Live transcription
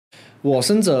我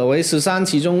生者为13，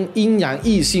其中阴阳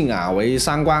异性啊为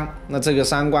伤官。那这个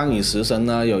伤官与食神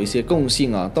呢有一些共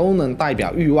性啊，都能代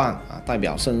表欲望啊，代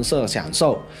表声色享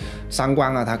受。伤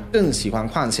官啊，他更喜欢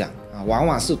幻想啊，往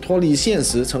往是脱离现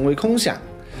实，成为空想。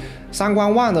伤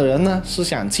官旺的人呢，思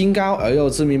想清高而又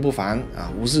自命不凡啊，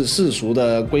无视世俗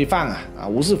的规范啊，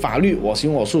无视法律，我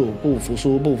行我素，不服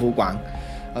输不服管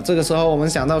啊。这个时候我们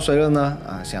想到谁了呢？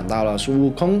啊，想到了孙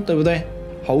悟空，对不对？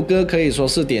猴哥可以说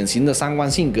是典型的伤官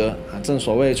性格啊，正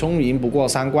所谓聪明不过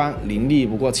三官，伶俐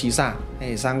不过七煞。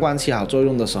三官起好作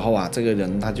用的时候啊，这个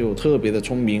人他就特别的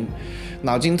聪明，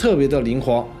脑筋特别的灵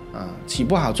活啊；起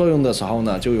不好作用的时候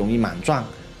呢，就容易莽撞，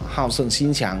好胜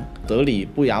心强，得理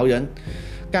不饶人。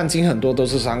杠精很多都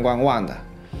是伤官旺的，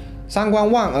伤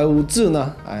官旺而无智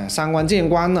呢，伤官见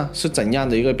官呢是怎样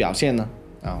的一个表现呢？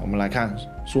我们来看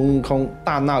孙悟空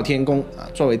大闹天宫啊，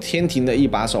作为天庭的一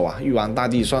把手啊，玉皇大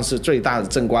帝算是最大的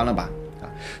正官了吧？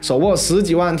手握10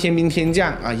几万天兵天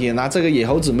将啊，也拿这个野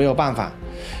猴子没有办法。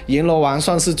阎罗王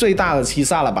算是最大的七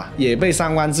煞了吧，也被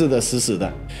伤官治得死死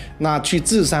的。那去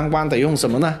治伤官得用什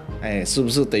么呢？是不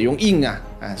是得用印啊？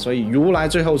所以如来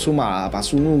最后出马把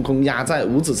孙悟空压在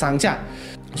五指山下。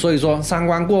所以说伤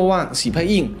官过旺，喜配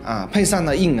印啊，配上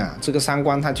了印啊，这个伤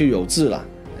官他就有志了。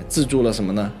制住了什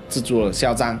么呢？制住了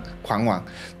嚣张狂妄，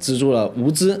制住了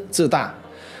无知自大。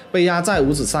被压在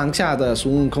五指山下的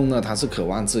孙悟空呢，他是渴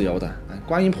望自由的。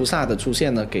观音菩萨的出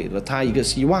现呢，给了他一个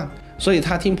希望，所以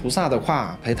他听菩萨的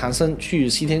话，陪唐僧去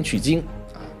西天取经。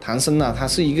唐僧呢，他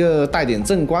是一个带点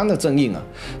正官的正印啊，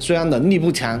虽然能力不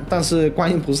强，但是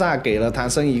观音菩萨给了唐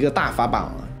僧一个大法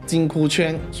宝金箍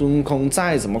圈，孙悟空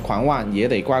再怎么狂妄也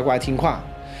得乖乖听话。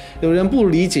有人不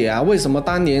理解啊，为什么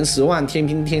当年10万天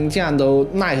兵天将都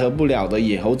奈何不了的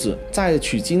野猴子，在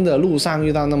取经的路上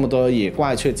遇到那么多野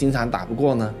怪，却经常打不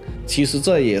过呢？其实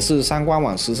这也是伤官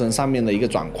往食神上面的一个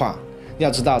转化。要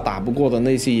知道，打不过的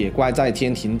那些野怪在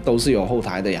天庭都是有后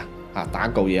台的呀。打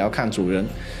狗也要看主人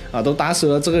啊，都打死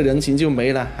了，这个人情就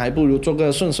没了，还不如做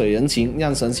个顺水人情，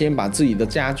让神仙把自己的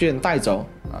家眷带走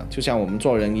啊。就像我们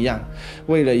做人一样，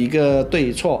为了一个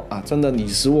对错啊，真的你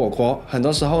死我活，很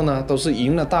多时候呢都是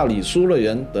赢了道理，输了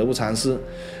人，得不偿失，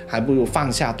还不如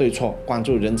放下对错，关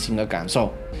注人情的感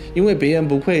受，因为别人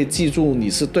不会记住你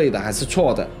是对的还是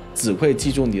错的，只会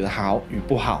记住你的好与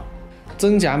不好。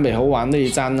真假美猴王那一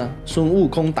章呢，孙悟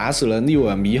空打死了6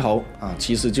耳猕猴啊，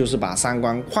其实就是把伤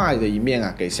官坏的一面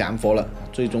给降服了，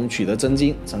最终取得真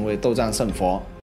经，成为斗战胜佛。